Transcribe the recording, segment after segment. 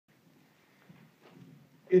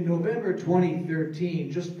In November 2013,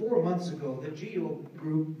 just 4 months ago, the GEO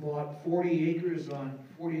Group bought 40 acres on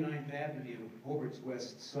 49th Avenue, Hobart's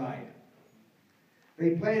west side.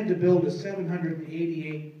 They plan to build a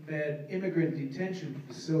 788-bed immigrant detention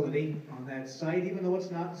facility on that site, even though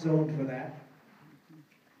it's not zoned for that.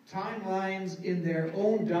 Timelines in their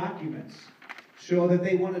own documents show that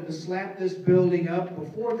they wanted to slap this building up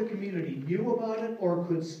before the community knew about it or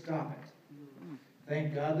could stop it.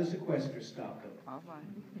 Thank God the sequester stopped them.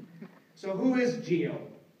 So who is GEO?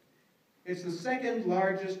 It's the second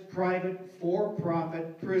largest private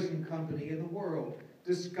for-profit prison company in the world,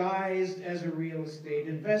 disguised as a real estate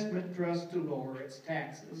investment trust to lower its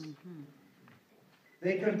taxes.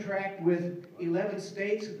 They contract with 11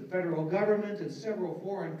 states, the federal government, and several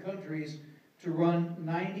foreign countries to run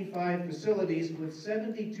 95 facilities with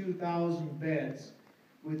 72,000 beds,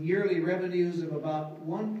 with yearly revenues of about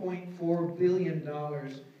 $1.4 billion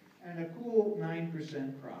and a cool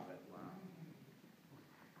 9% profit.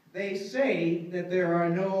 They say that there are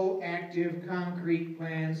no active concrete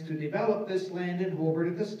plans to develop this land in Hobart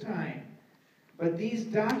at this time. But these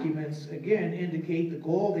documents, again, indicate the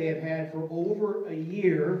goal they have had for over a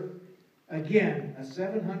year. Again, a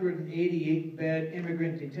 788-bed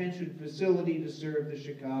immigrant detention facility to serve the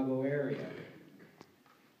Chicago area.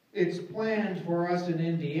 It's planned for us in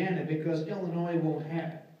Indiana because Illinois won't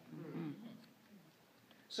have it.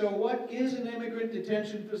 So what is an immigrant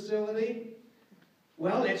detention facility?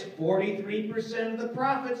 Well, it's 43% of the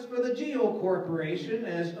profits for the GEO Corporation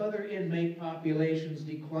as other inmate populations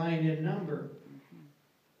decline in number.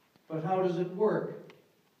 But how does it work?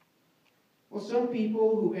 Well, some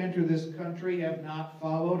people who enter this country have not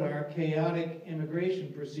followed our chaotic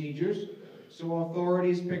immigration procedures, so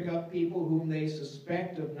authorities pick up people whom they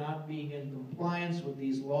suspect of not being in compliance with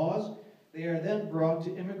these laws. They are then brought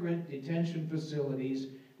to immigrant detention facilities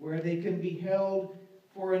where they can be held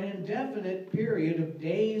for an indefinite period of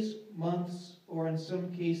days, months, or in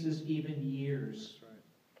some cases even years.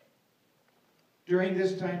 During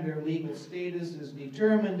this time, their legal status is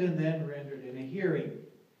determined and then rendered in a hearing.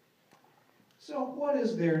 So what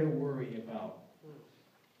is there to worry about?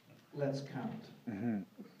 Let's count.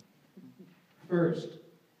 First,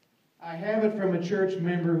 I have it from a church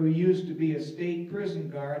member who used to be a state prison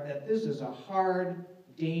guard that this is a hard,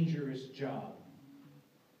 dangerous job.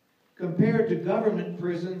 Compared to government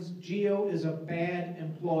prisons, GEO is a bad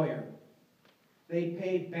employer. They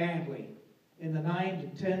pay badly, in the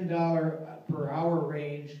 $9 to $10 per hour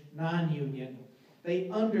range, non-union. They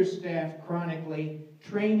understaff chronically.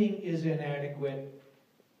 Training is inadequate.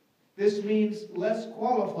 This means less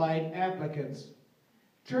qualified applicants.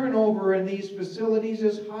 Turnover in these facilities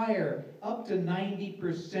is higher, up to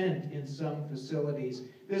 90% in some facilities.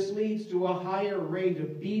 This leads to a higher rate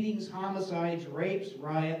of beatings, homicides, rapes,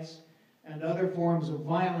 riots, and other forms of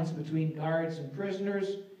violence between guards and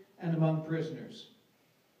prisoners and among prisoners.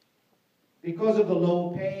 Because of the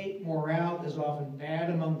low pay, morale is often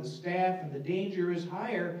bad among the staff, and the danger is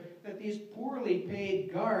higher that these poorly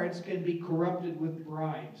paid guards can be corrupted with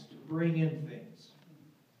bribes to bring in things.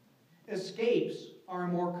 Escapes are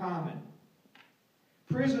more common.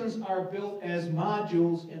 Prisons are built as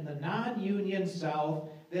modules in the non-union South,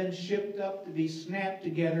 then shipped up to be snapped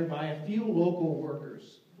together by a few local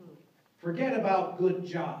workers. Forget about good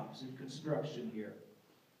jobs in construction here.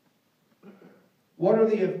 What are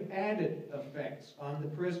the added effects on the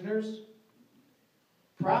prisoners?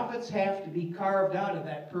 Profits have to be carved out of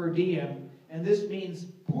that per diem, and this means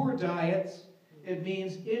poor diets. It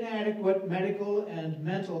means inadequate medical and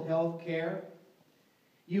mental health care.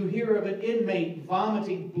 You hear of an inmate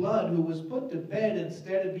vomiting blood who was put to bed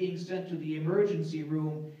instead of being sent to the emergency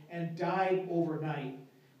room and died overnight,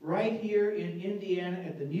 right here in Indiana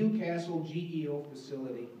at the Newcastle GEO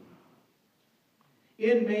facility.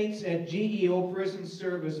 Inmates at GEO prisons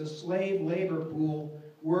serve as a slave labor pool,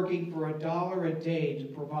 working for $1 a day to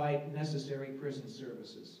provide necessary prison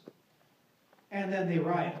services. And then they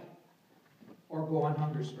riot or go on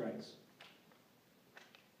hunger strikes.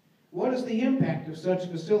 What is the impact of such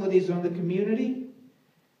facilities on the community?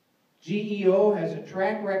 GEO has a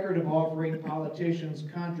track record of offering politicians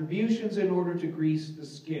contributions in order to grease the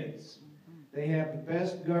skids. They have the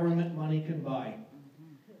best government money can buy.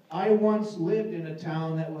 I once lived in a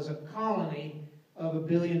town that was a colony of $1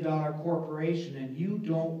 billion corporation, and you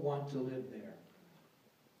don't want to live there.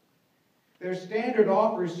 Their standard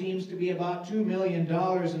offer seems to be about $2 million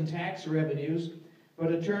in tax revenues,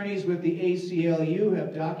 but attorneys with the ACLU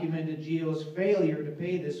have documented GEO's failure to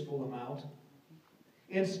pay this full amount.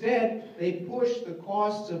 Instead, they push the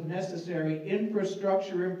costs of necessary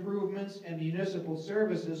infrastructure improvements and municipal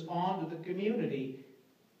services onto the community.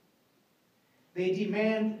 They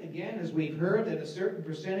demand, again, as we've heard, that a certain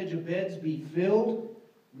percentage of beds be filled.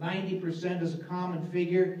 90% is a common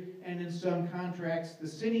figure, and in some contracts, the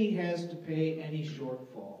city has to pay any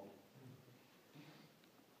shortfall.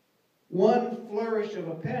 One flourish of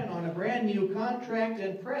a pen on a brand new contract,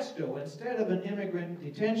 and presto, instead of an immigrant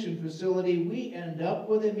detention facility, we end up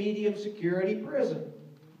with a medium security prison.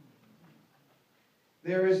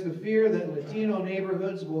 There is the fear that Latino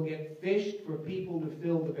neighborhoods will get fished for people to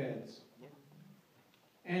fill the beds.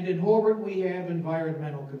 And in Hobart, we have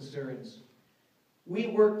environmental concerns. We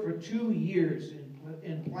worked for 2 years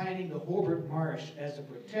in planning the Hobart Marsh as a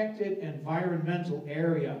protected environmental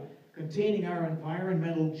area containing our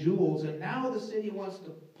environmental jewels, and now the city wants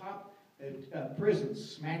to pop a prison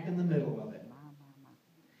smack in the middle of it.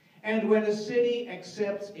 And when a city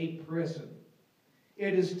accepts a prison,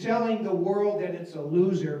 it is telling the world that it's a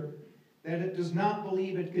loser, that it does not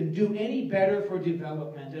believe it can do any better for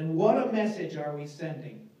development. And what a message are we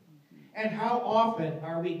sending? And how often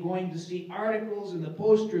are we going to see articles in the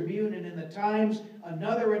Post-Tribune and in the Times,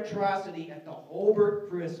 another atrocity at the Hobart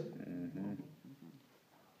prison?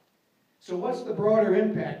 So what's the broader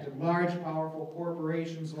impact of large, powerful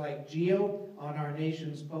corporations like GEO on our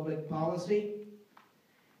nation's public policy?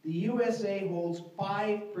 The USA holds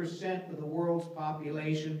 5% of the world's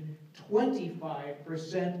population,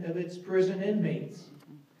 25% of its prison inmates.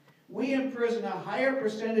 We imprison a higher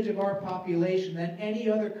percentage of our population than any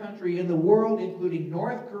other country in the world, including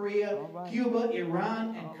North Korea, Cuba,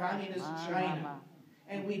 Iran, and Communist China.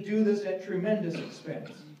 And we do this at tremendous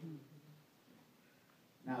expense.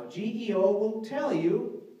 Now, GEO will tell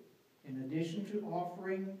you, in addition to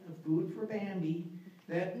offering food for Bambi,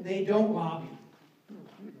 that they don't lobby.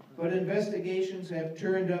 But investigations have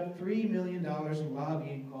turned up $3 million in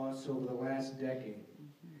lobbying costs over the last decade.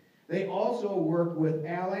 They also work with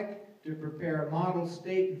ALEC to prepare model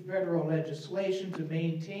state and federal legislation to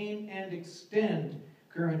maintain and extend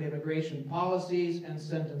current immigration policies and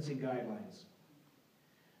sentencing guidelines.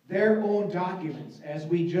 Their own documents, as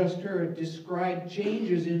we just heard, describe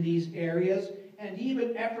changes in these areas and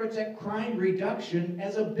even efforts at crime reduction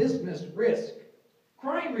as a business risk.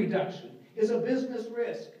 Crime reduction is a business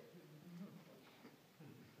risk.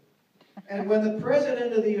 And when the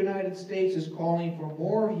President of the United States is calling for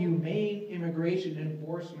more humane immigration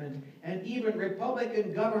enforcement, and even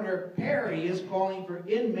Republican Governor Perry is calling for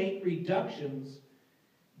inmate reductions,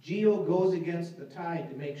 GEO goes against the tide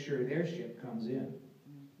to make sure their ship comes in.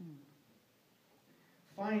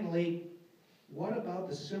 Finally, what about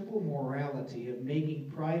the simple morality of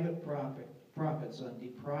making private profits on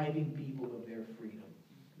depriving people of their freedom?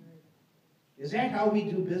 Is that how we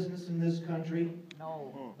do business in this country?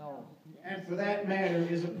 No, no. And for that matter,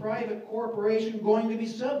 is a private corporation going to be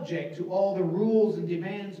subject to all the rules and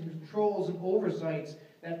demands and controls and oversights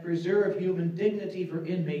that preserve human dignity for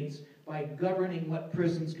inmates by governing what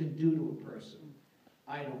prisons can do to a person?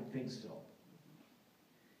 I don't think so.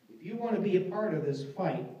 If you want to be a part of this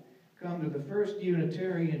fight, come to the First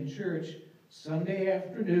Unitarian Church Sunday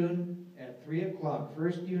afternoon at 3 o'clock.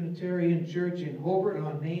 First Unitarian Church in Hobart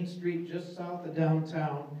on Main Street, just south of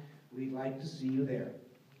downtown. We'd like to see you there.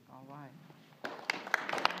 All right.